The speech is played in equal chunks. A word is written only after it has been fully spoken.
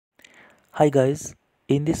Hi guys,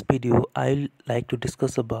 in this video I'll like to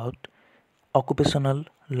discuss about occupational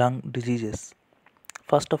lung diseases.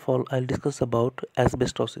 First of all, I'll discuss about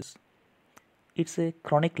asbestosis. It's a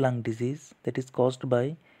chronic lung disease that is caused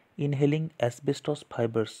by inhaling asbestos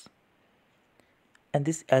fibers. And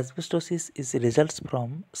this asbestosis is results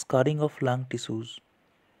from scarring of lung tissues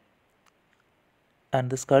and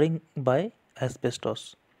the scarring by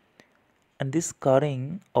asbestos. And this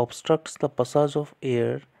scarring obstructs the passage of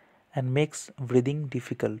air and makes breathing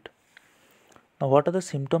difficult. Now, what are the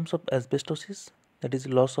symptoms of asbestosis? That is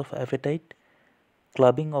loss of appetite,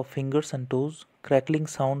 clubbing of fingers and toes, crackling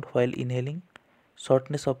sound while inhaling,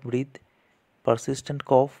 shortness of breath, persistent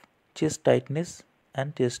cough, chest tightness,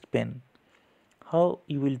 and chest pain. How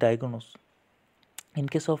you will diagnose? In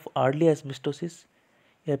case of early asbestosis,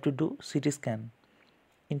 you have to do CT scan.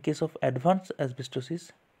 In case of advanced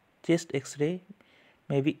asbestosis, chest X-ray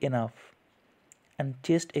may be enough. And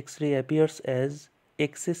chest X-ray appears as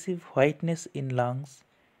excessive whiteness in lungs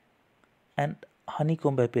and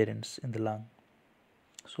honeycomb appearance in the lung.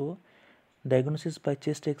 So diagnosis by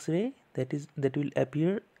chest X-ray that will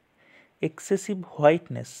appear excessive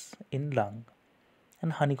whiteness in lung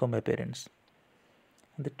and honeycomb appearance.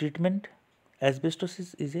 And the treatment,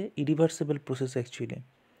 asbestosis is a irreversible process actually.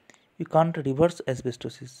 You can't reverse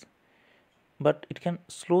asbestosis, but it can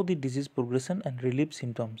slow the disease progression and relieve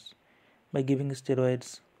symptoms by giving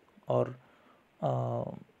steroids or uh,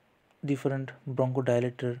 different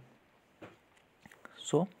bronchodilator.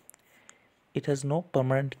 So it has no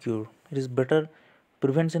permanent cure. It is better,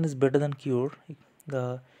 prevention is better than cure.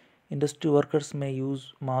 The industry workers may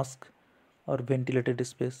use mask or ventilated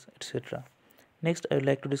space, etc. Next, I would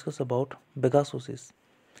like to discuss about Pegasus.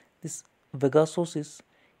 This Pegasus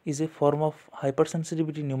is a form of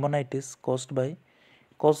hypersensitivity pneumonitis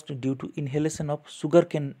caused due to inhalation of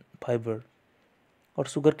sugarcane fiber or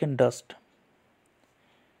sugarcane dust,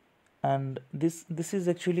 and this is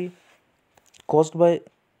actually caused by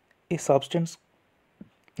a substance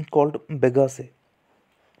called Pegasus,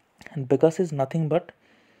 and Pegasus is nothing but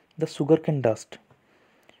the sugarcane dust.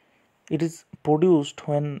 It is produced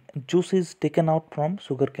when juice is taken out from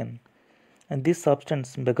sugarcane, and this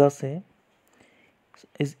substance Pegasus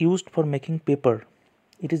is used for making paper.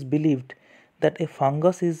 It is believed that a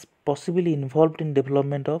fungus is possibly involved in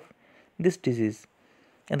development of this disease,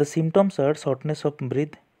 and the symptoms are shortness of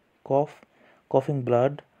breath, cough, coughing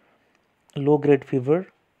blood, low grade fever.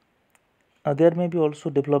 There may be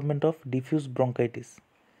also development of diffuse bronchitis,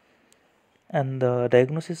 and the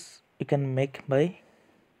diagnosis you can make by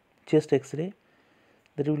chest X-ray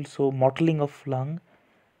that will show mottling of lung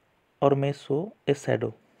or may show a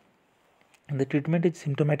shadow. And the treatment is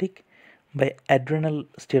symptomatic by adrenal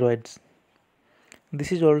steroids.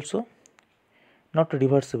 This is also not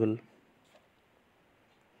reversible.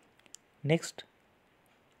 Next,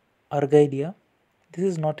 argyria. This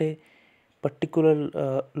is not a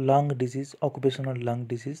particular lung disease, occupational lung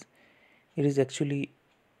disease. It is actually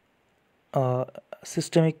a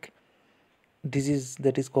systemic disease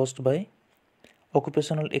that is caused by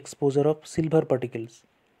occupational exposure of silver particles.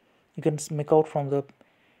 You can make out from the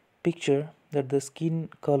picture that the skin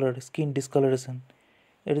discoloration,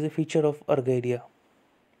 it is a feature of argyria.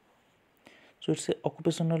 So it's a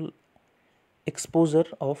occupational exposure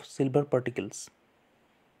of silver particles.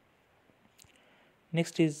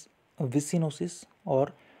 Next is vicinosis or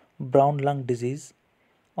brown lung disease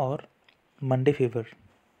or Monday fever.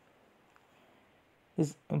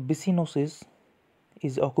 This vicinosis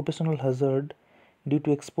is occupational hazard due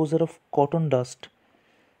to exposure of cotton dust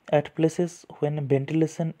at places when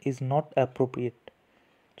ventilation is not appropriate.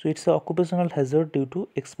 So it's an occupational hazard due to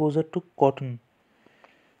exposure to cotton.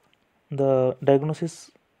 The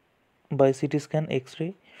diagnosis by CT scan,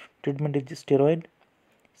 X-ray, treatment is steroid.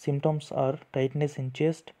 Symptoms are tightness in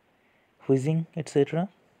chest, wheezing, etc.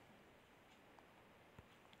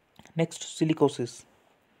 Next, silicosis.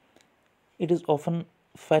 It is often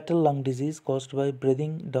fatal lung disease caused by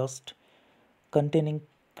breathing dust containing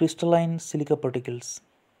crystalline silica particles,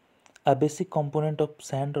 a basic component of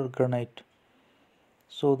sand or granite.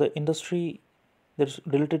 So the industry that is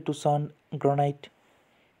related to sand, granite,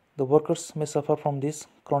 the workers may suffer from this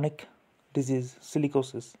chronic disease,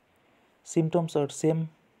 silicosis. Symptoms are same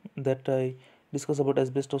that I discussed about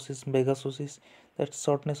asbestosis, Pegasus, that's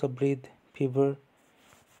shortness of breath, fever,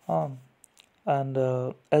 and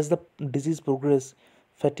as the disease progresses,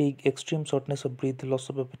 fatigue, extreme shortness of breath, loss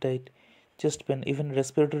of appetite, chest pain, even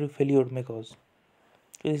respiratory failure may cause.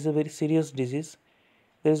 It is a very serious disease.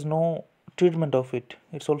 There is no treatment of it.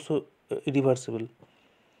 It's also irreversible.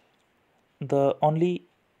 The only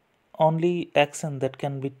action that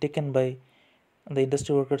can be taken by the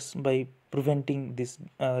industry workers by preventing this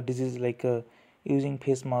disease, like using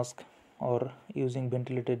face mask or using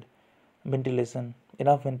ventilation,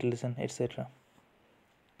 enough ventilation, etc.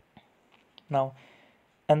 Now,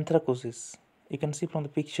 AnthroKosis. You can see from the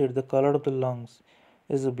picture the color of the lungs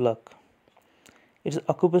is black. It's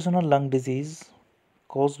occupational lung disease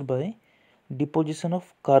caused by deposition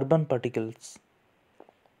of carbon particles.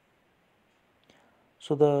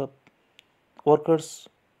 So the workers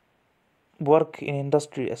work in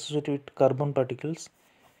industry associated with carbon particles,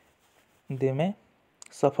 they may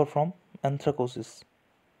suffer from AnthroKosis.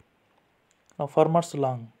 Now, farmer's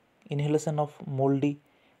lung, inhalation of moldy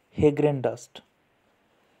hay grain dust.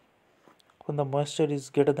 When the moisture is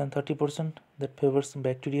greater than 30%, that favors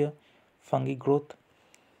bacteria, fungi growth,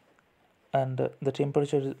 and the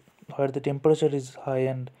temperature, where the temperature is high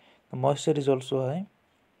and the moisture is also high,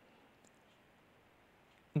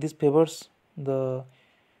 this favors the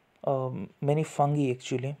many fungi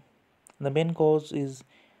actually. The main cause is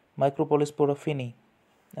micropolysporophyni,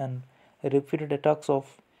 and repeated attacks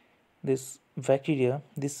of this bacteria,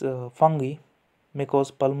 this fungi, may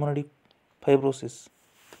cause pulmonary fibrosis.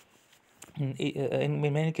 In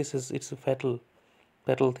many cases, it's a fatal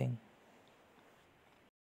thing.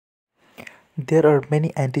 There are many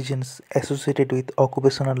antigens associated with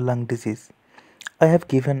occupational lung disease. I have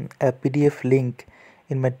given a PDF link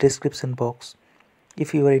in my description box.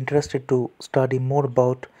 If you are interested to study more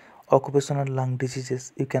about occupational lung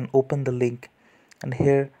diseases, you can open the link, and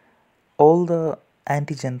here all the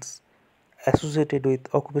antigens associated with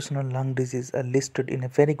occupational lung disease are listed in a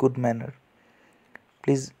very good manner.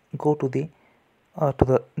 Please go to the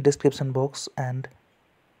description box and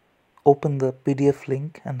open the PDF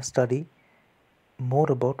link and study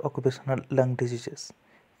more about occupational lung diseases.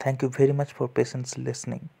 Thank you very much for patiently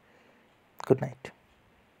listening. Good night.